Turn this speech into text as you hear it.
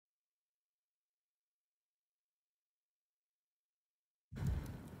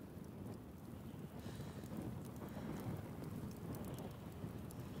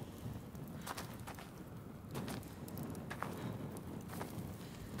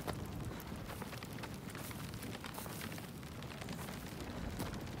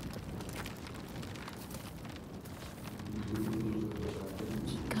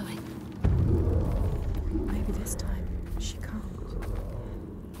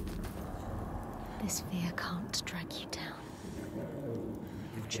This fear can't drag you down.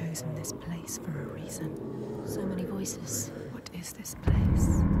 You've chosen this place for a reason. So many voices. What is this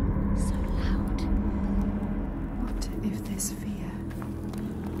place? So loud. What if this fear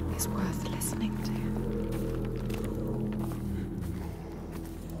is worth listening to?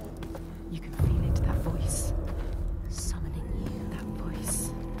 You can feel it, that voice. Summoning you. That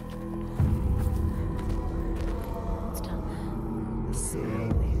voice. What's down there? The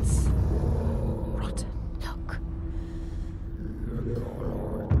smell is rotten. Look.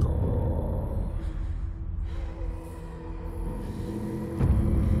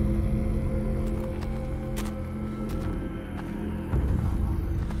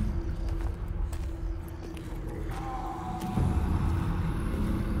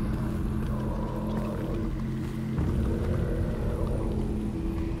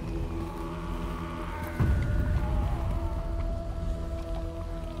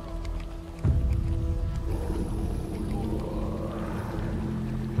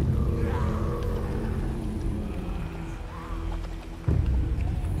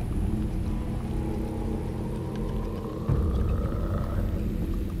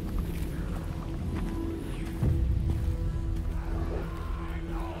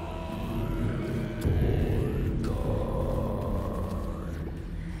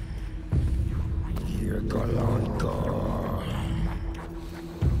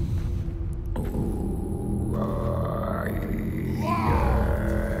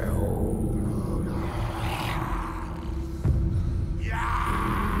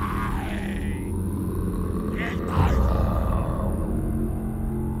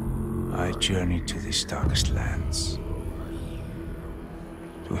 I journeyed to these darkest lands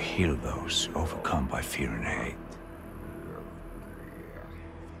to heal those overcome by fear and hate.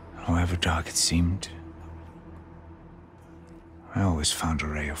 However dark it seemed, I always found a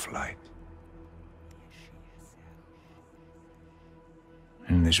ray of light.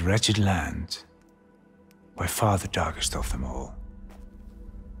 In this wretched land, by far the darkest of them all,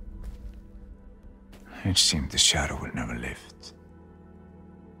 it seemed the shadow would never lift.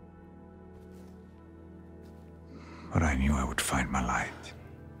 But I knew I would find my light.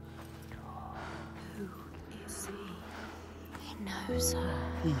 Who is he? He knows her.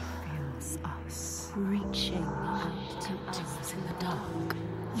 He feels us. Reaching out to us in the dark.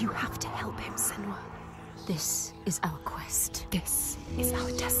 You have to help him, Senua. This is our quest. This is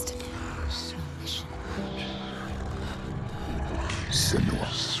our destiny. Our mission.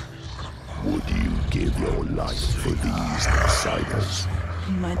 Senua, would you give your life for these outsiders?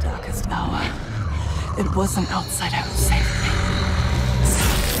 In my darkest hour, it was an outsider who saved me.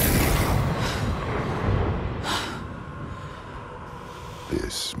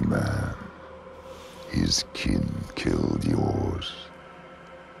 This man, his kin killed yours.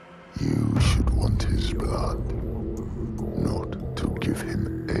 You should want his blood, not to give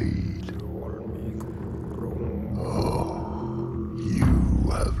him aid. Oh, you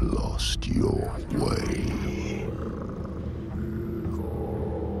have lost your way.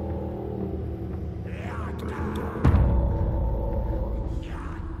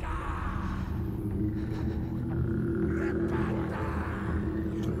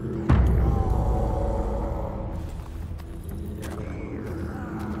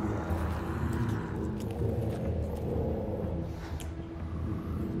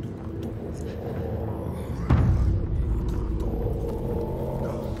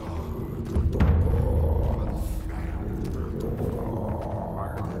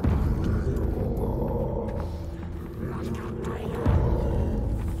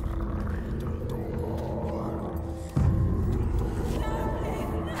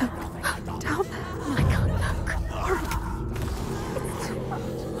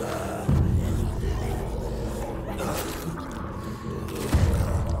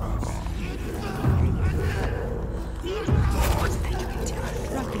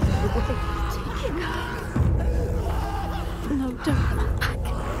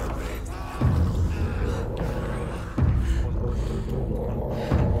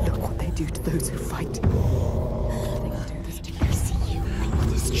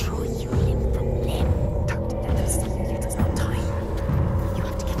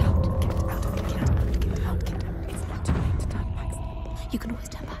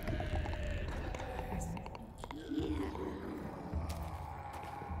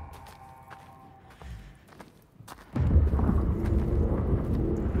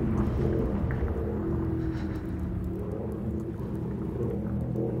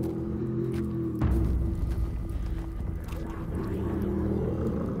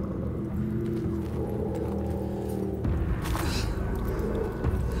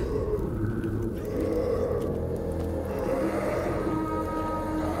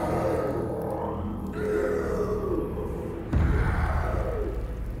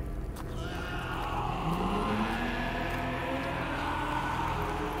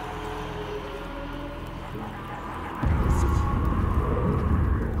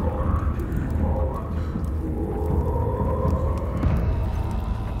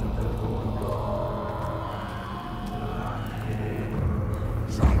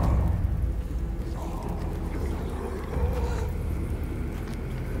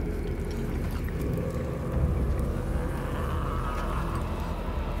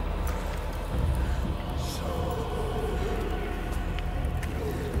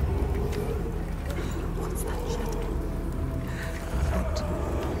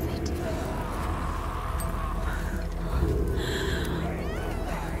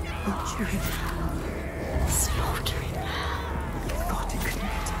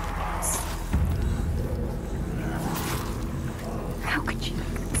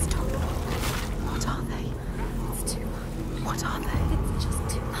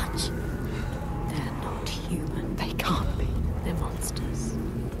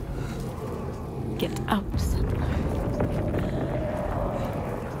 Get out.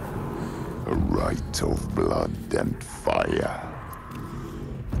 A rite of blood and fire.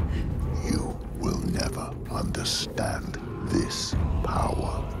 You will never understand this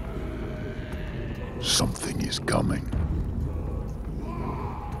power. Something is coming.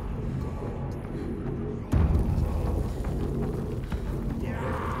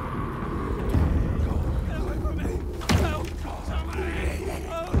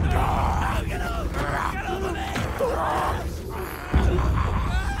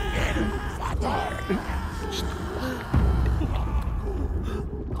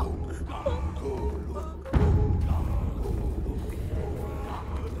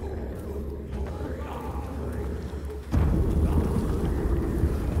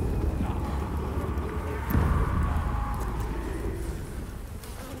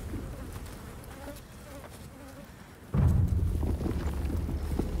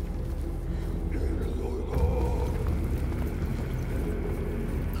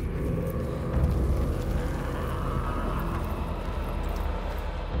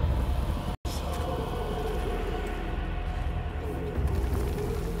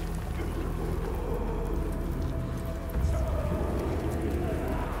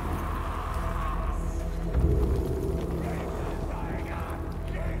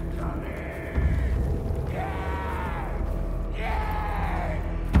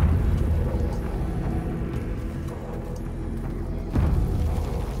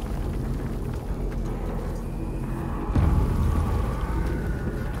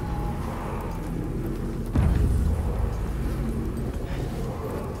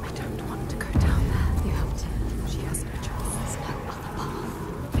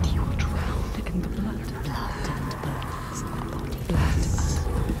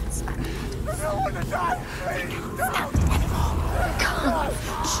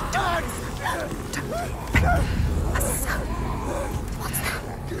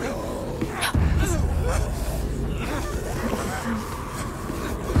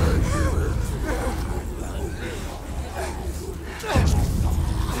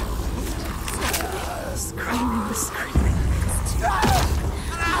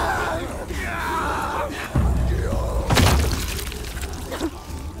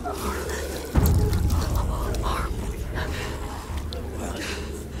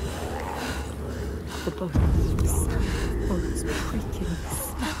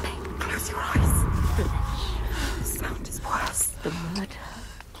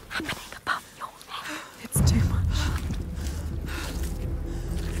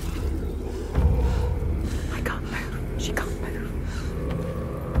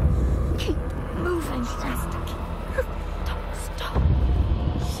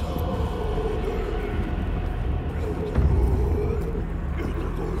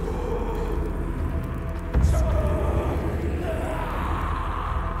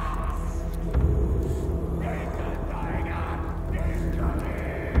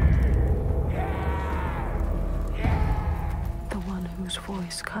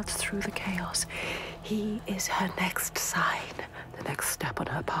 Cuts through the chaos. He is her next sign, the next step on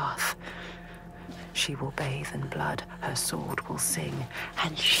her path. She will bathe in blood, her sword will sing,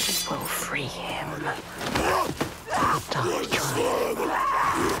 and she will free him. The dark tribe.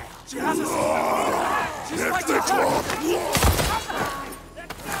 She has us! She's fighting back!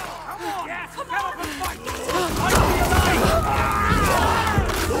 Come on! Yes, get up and fight! Fight for your life!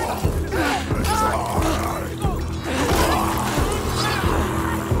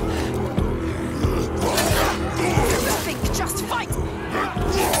 Just fight! So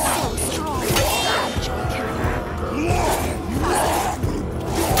strong. Shall we kill her?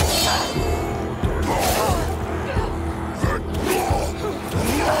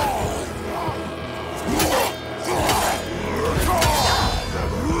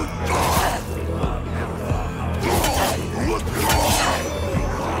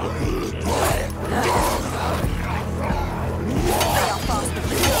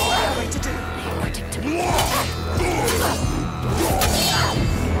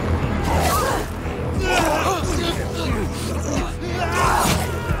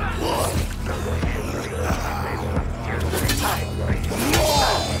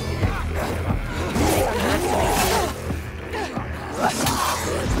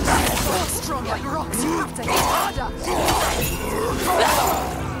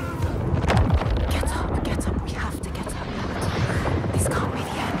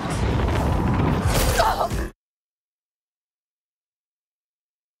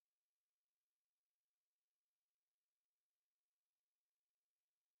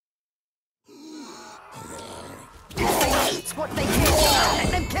 It's what they kill.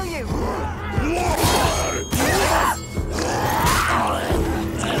 Let them kill you.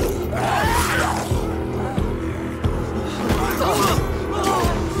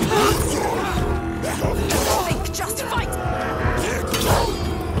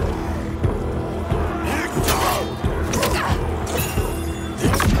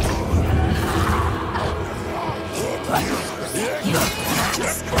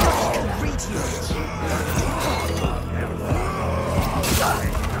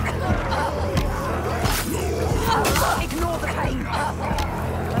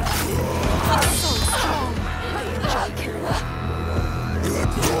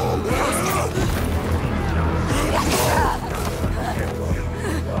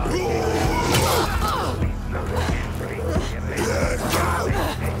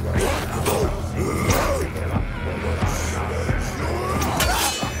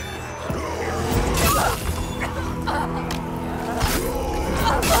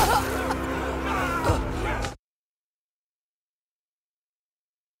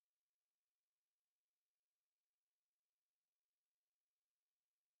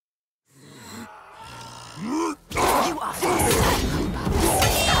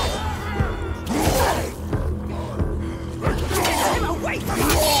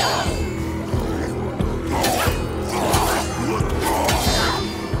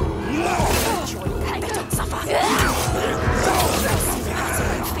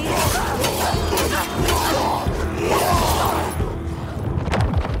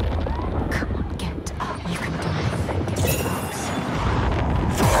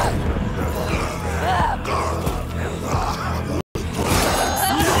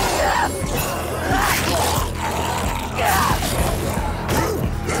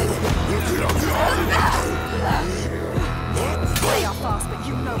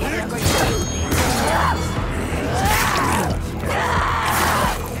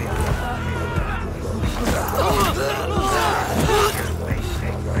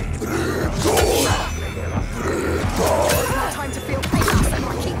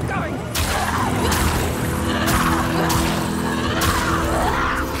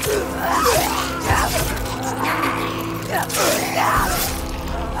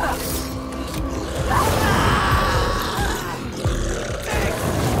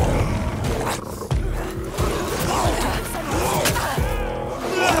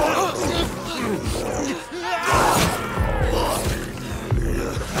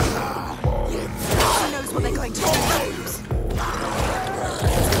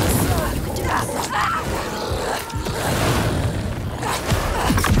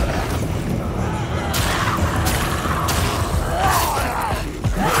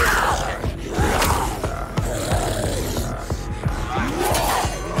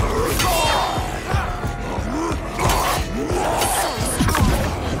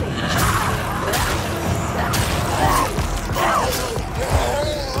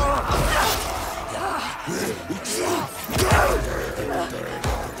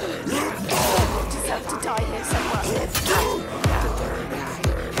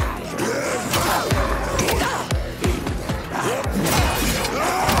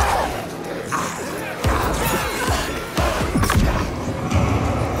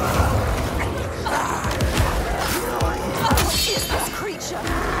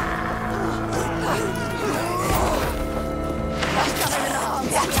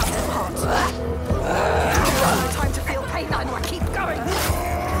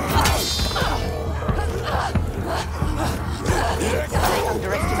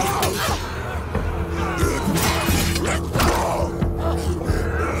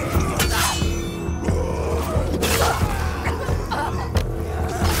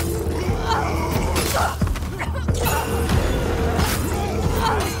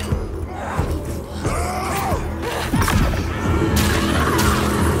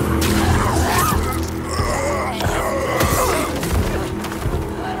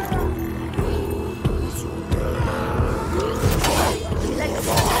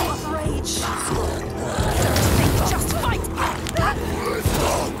 bitch! Just fight!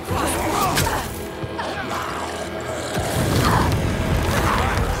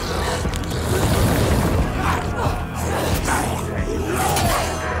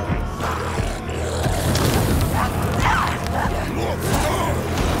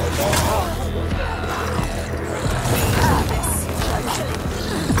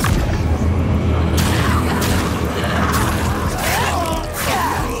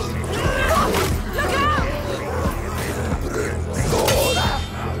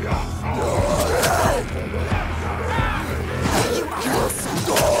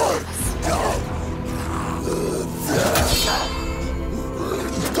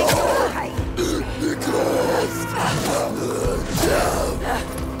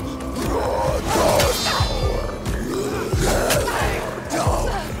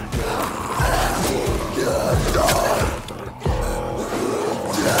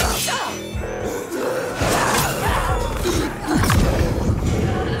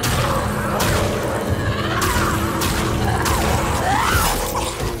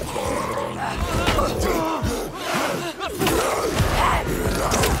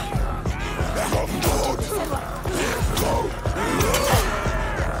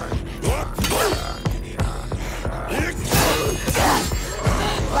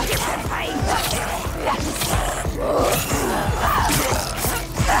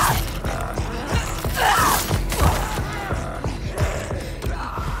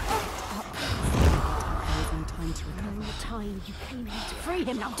 You came here to free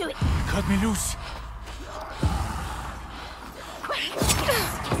him, now do it! Cut me loose!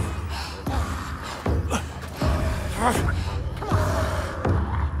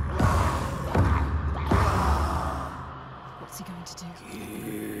 What's he going to do?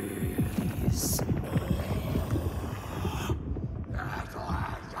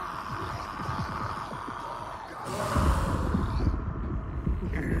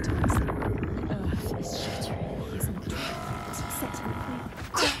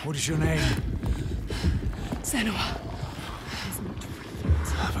 What is your name? Senua.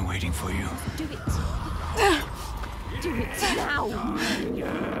 I've been waiting for you. Do it! Do it now!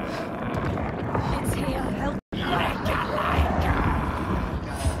 It's here, help!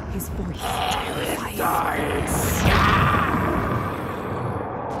 His voice.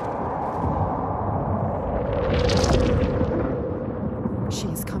 She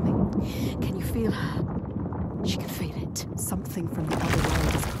is coming. Can you feel her? She can feel it. Something from the other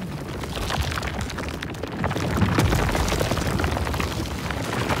world is coming.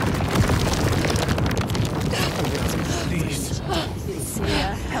 Please. It's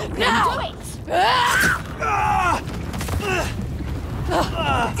here, help now! Do it!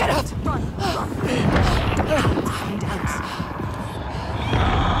 Get out! Run! Run! Find out.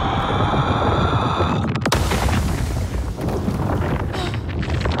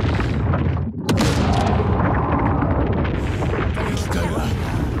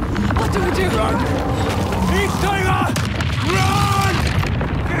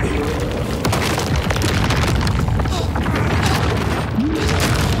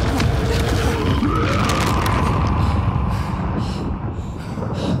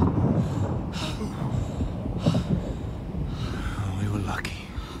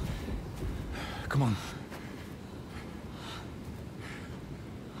 Come on.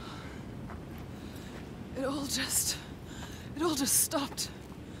 It all just stopped.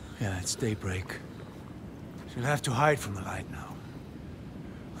 Yeah, it's daybreak. She'll have to hide from the light now.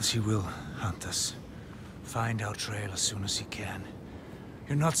 Or she will hunt us. Find our trail as soon as he can.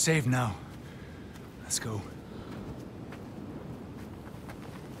 You're not safe now. Let's go.